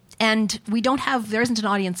 and we don't have, there isn't an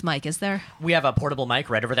audience mic, is there? We have a portable mic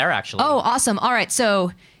right over there, actually. Oh, awesome. All right.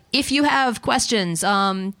 So if you have questions,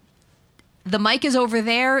 the mic is over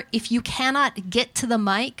there. If you cannot get to the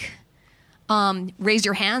mic, raise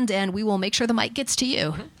your hand, and we will make sure the mic gets to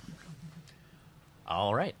you.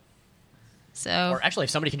 All right. So, Or actually, if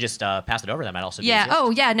somebody can just pass it over, that might also be yeah. easier. Oh,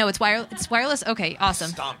 yeah. No, it's wireless. Okay,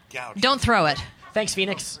 awesome. Stomp, gouge. Don't throw it. Thanks,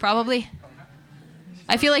 Phoenix. Probably.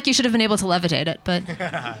 I feel like you should have been able to levitate it, but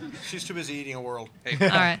She's too busy eating a world. all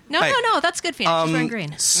right. No, Hi. no, that's good, Phoenix. She's wearing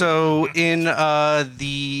green. So in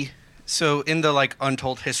the like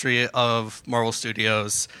untold history of Marvel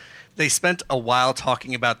Studios, they spent a while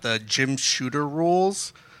talking about the Jim Shooter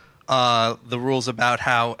rules, the rules about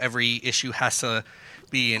how every issue has to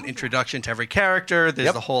be an introduction to every character. There's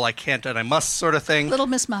Yep. the whole I can't and I must sort of thing. Little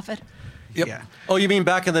Miss Muffet. Yep. Yeah. Oh, you mean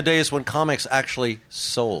back in the days when comics actually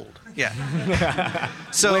sold? Yeah.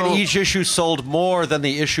 So When each issue sold more than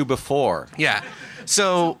the issue before. yeah.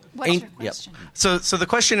 So What's your Yep. question? So the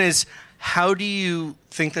question is, how do you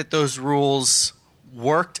think that those rules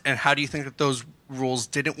worked, and how do you think that those rules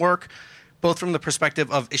didn't work, both from the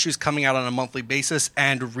perspective of issues coming out on a monthly basis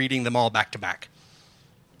and reading them all back to back?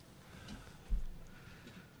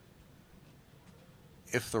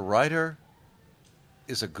 If the writer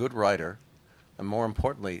is a good writer, and more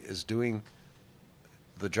importantly, is doing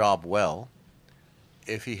the job well,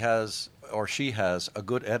 if he has or she has a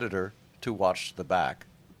good editor to watch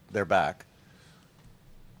their back,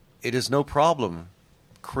 it is no problem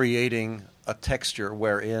creating a texture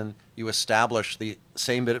wherein you establish the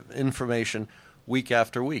same bit of information week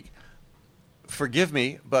after week. Forgive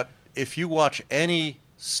me, but if you watch any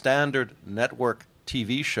standard network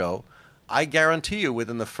TV show, I guarantee you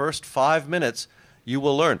within the first 5 minutes, you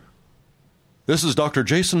will learn. This is Dr.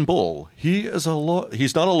 Jason Bull. He is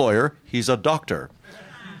he's not a lawyer, he's a doctor.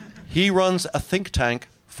 He runs a think tank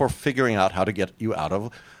for figuring out how to get you out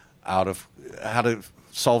of how to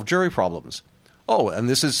solve jury problems. Oh, and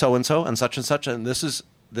this is so and such, and this is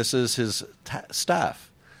his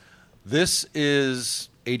staff. This is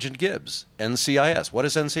Agent Gibbs, NCIS. What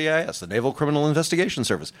is NCIS? The Naval Criminal Investigation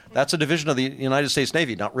Service. That's a division of the United States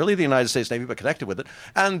Navy, not really the United States Navy, but connected with it.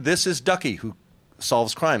 And this is Ducky, who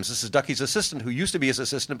solves crimes. This is Ducky's assistant, who used to be his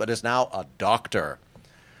assistant, but is now a doctor.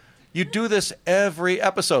 You do this every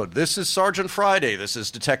episode. This is Sergeant Friday. This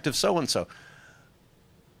is Detective so-and-so.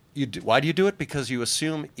 Why do you do it? Because you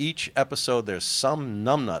assume each episode there's some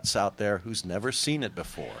numbnuts out there who's never seen it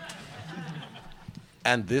before.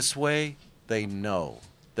 And this way, they know.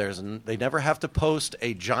 They never have to post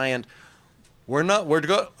a giant. On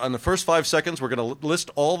the first 5 seconds, we're going to list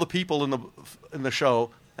all the people in the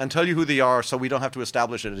show and tell you who they are, so we don't have to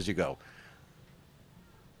establish it as you go.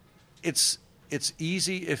 It's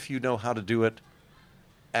easy if you know how to do it,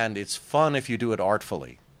 and it's fun if you do it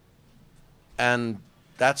artfully. And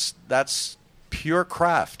that's pure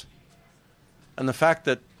craft. And the fact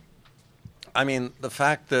that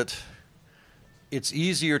it's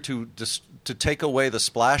easier to take away the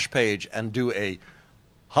splash page and do a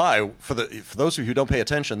hi for those of you who don't pay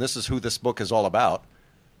attention, this is who this book is all about,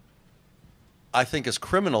 I think is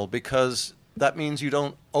criminal, because that means you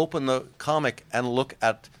don't open the comic and look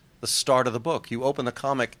at the start of the book. You open the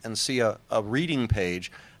comic and see a reading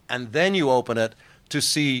page, and then you open it to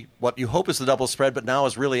see what you hope is the double spread, but now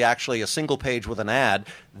is really actually a single page with an ad.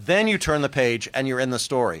 Then you turn the page and you're in the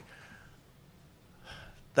story.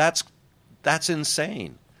 That's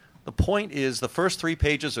insane. The point is the first 3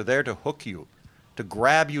 pages are there to hook you, to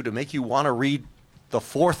grab you, to make you want to read the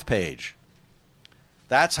 4th page.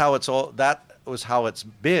 That was how it's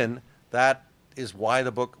been. That is why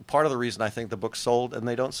the book, part of the reason I think the book sold and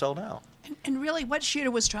they don't sell now. And really what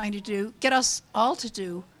Shooter was trying to do, get us all to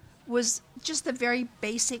do, was just the very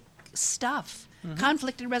basic stuff. Mm-hmm.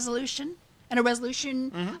 Conflict and resolution, and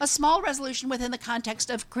a small resolution within the context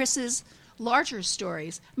of Chris's larger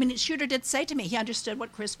stories. I mean, Shooter did say to me he understood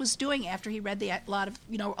what Chris was doing after he read a lot of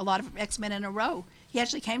X-Men in a row. He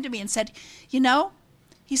actually came to me and said, he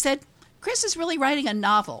said, Chris is really writing a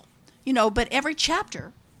novel, but every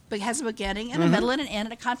chapter has a beginning and a middle and an end,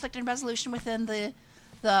 and a conflict and resolution within the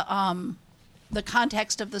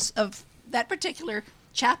context of that particular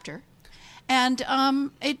chapter. And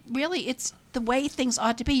it's the way things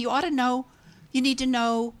ought to be. You need to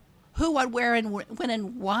know who, what, where, and when,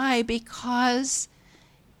 and why, because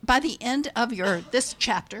by the end of this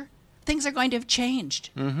chapter, things are going to have changed.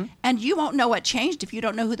 Mm-hmm. And you won't know what changed if you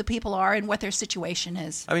don't know who the people are and what their situation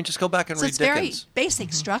is. I mean, just go back and read it's Dickens. Very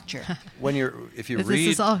basic structure. If you This read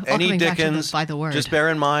is all any coming back to Dickens, by the word. just bear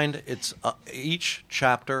in mind it's each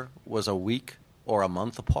chapter was a week or a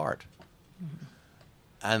month apart. Mm-hmm.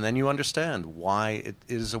 And then you understand why it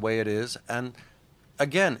is the way it is. And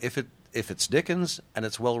again, if it's Dickens and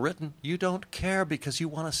it's well written, you don't care because you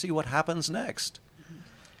want to see what happens next.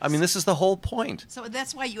 I mean, this is the whole point. So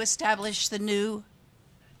that's why you establish the new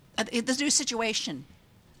the new situation,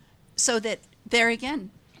 so that there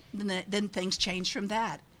again, then things change from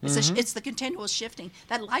that. It's the continual shifting,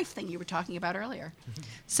 that life thing you were talking about earlier.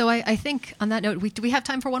 So I think on that note, do we have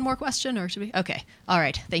time for one more question, or should we? Okay. All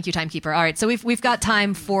right. Thank you, timekeeper. All right. So we've got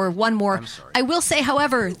time for one more. I'm sorry. I will say,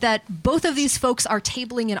 however, that both of these folks are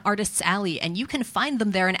tabling in Artist's Alley, and you can find them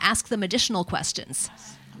there and ask them additional questions.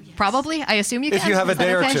 Probably, I assume you can. If you have a Is that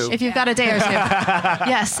day or okay? two. If you've got a day or two.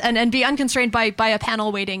 Yes, and be unconstrained by a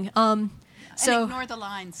panel waiting. And So, ignore the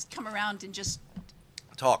lines. Come around and just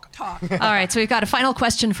Talk. talk. all right. So we've got a final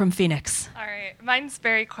question from Phoenix. All right, mine's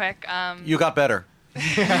very quick. You got better,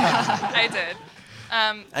 I did.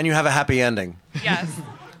 and you have a happy ending. Yes.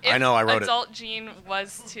 I know, I wrote it. Adult Jean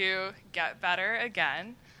was to get better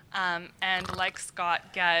again, and like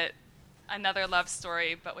Scott, get another love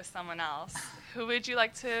story, but with someone else. Who would you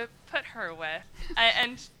like to put her with?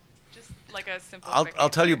 And just like a simple. quick I'll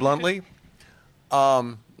tell you answer. bluntly.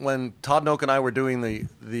 When Todd Noak and I were doing the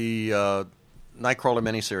Nightcrawler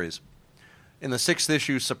miniseries, in the 6th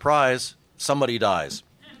issue, surprise, somebody dies.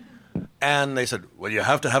 And they said, well, you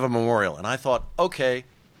have to have a memorial. And I thought, okay,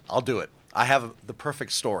 I'll do it. I have the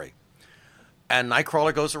perfect story. And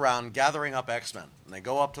Nightcrawler goes around gathering up X-Men. And they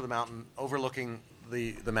go up to the mountain overlooking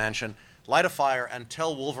the mansion, light a fire, and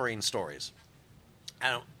tell Wolverine stories.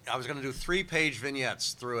 And I was going to do 3-page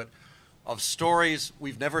vignettes through it of stories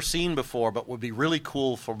we've never seen before, but would be really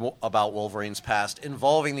cool about Wolverine's past,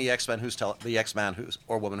 involving the X-Man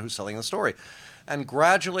or woman who's telling the story. And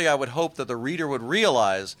gradually, I would hope that the reader would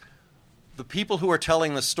realize the people who are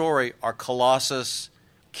telling the story are Colossus,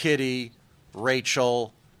 Kitty,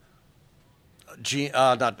 Rachel,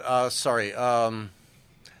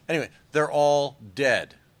 anyway, they're all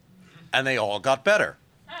dead, and they all got better.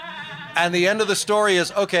 And the end of the story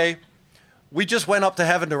is, okay, we just went up to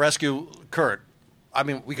heaven to rescue Kurt. I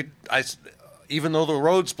mean, even though the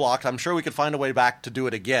road's blocked, I'm sure we could find a way back to do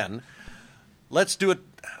it again. Let's do it.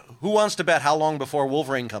 Who wants to bet how long before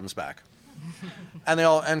Wolverine comes back?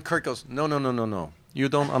 And Kurt goes, no. You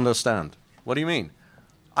don't understand. What do you mean?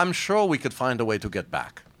 I'm sure we could find a way to get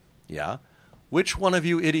back. Yeah? Which one of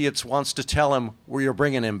you idiots wants to tell him where you're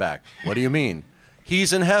bringing him back? What do you mean?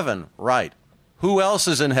 He's in heaven. Right. Who else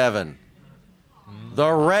is in heaven?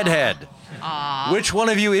 The redhead. Which one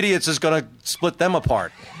of you idiots is going to split them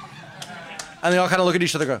apart? And they all kind of look at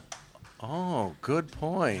each other and go, oh, good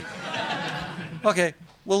point. Okay,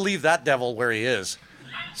 we'll leave that devil where he is.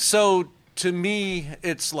 So to me,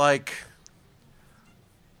 it's like,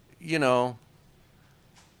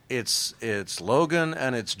 it's Logan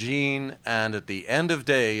and it's Jean, and at the end of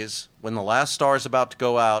days, when the last star is about to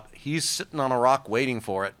go out, he's sitting on a rock waiting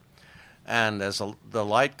for it. And as the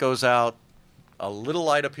light goes out, a little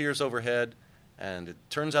light appears overhead, and it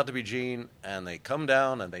turns out to be Jean, and they come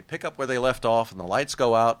down and they pick up where they left off, and the lights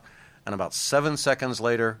go out, and about 7 seconds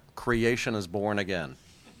later, creation is born again.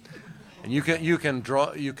 And you can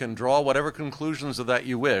draw whatever conclusions of that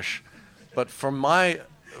you wish, but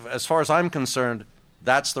as far as I'm concerned,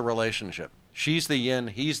 that's the relationship. She's the yin,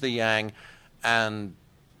 he's the yang, and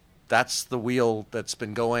that's the wheel that's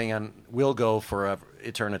been going and will go for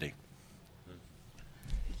eternity.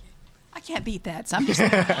 I can't beat that, so I'm just... All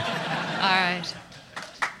right.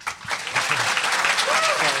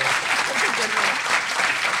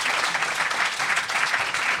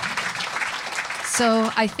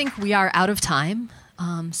 So I think we are out of time.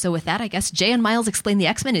 So with that, I guess Jay and Miles Explain the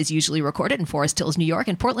X-Men is usually recorded in Forest Hills, New York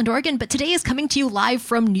and Portland, Oregon, but today is coming to you live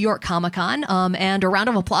from New York Comic-Con. And a round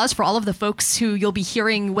of applause for all of the folks who you'll be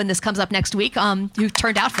hearing when this comes up next week, who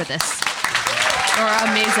turned out for this. You're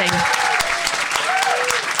amazing.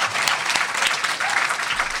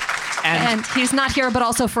 And he's not here, but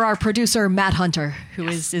also for our producer, Matt Hunter, who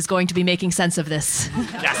is going to be making sense of this.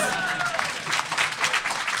 Yes.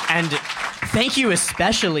 And thank you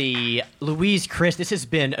especially, Louise, Chris. This has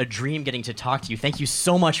been a dream getting to talk to you. Thank you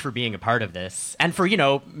so much for being a part of this. And for,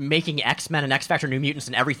 making X-Men and X-Factor, New Mutants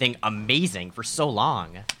and everything amazing for so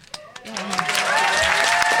long.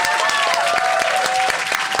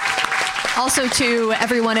 Also to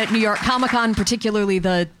everyone at New York Comic-Con, particularly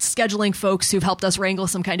the scheduling folks who've helped us wrangle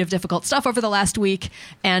some kind of difficult stuff over the last week,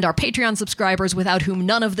 and our Patreon subscribers without whom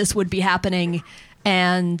none of this would be happening.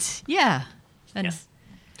 And yeah. And, Yes.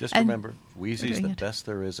 Just and remember, Wheezy's doing the it. best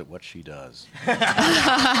there is at what she does. Whatever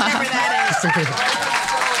that is.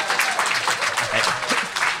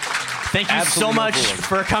 Thank you Absolutely so no much fooling.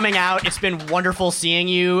 for coming out. It's been wonderful seeing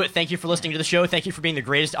you. Thank you for listening to the show. Thank you for being the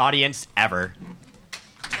greatest audience ever.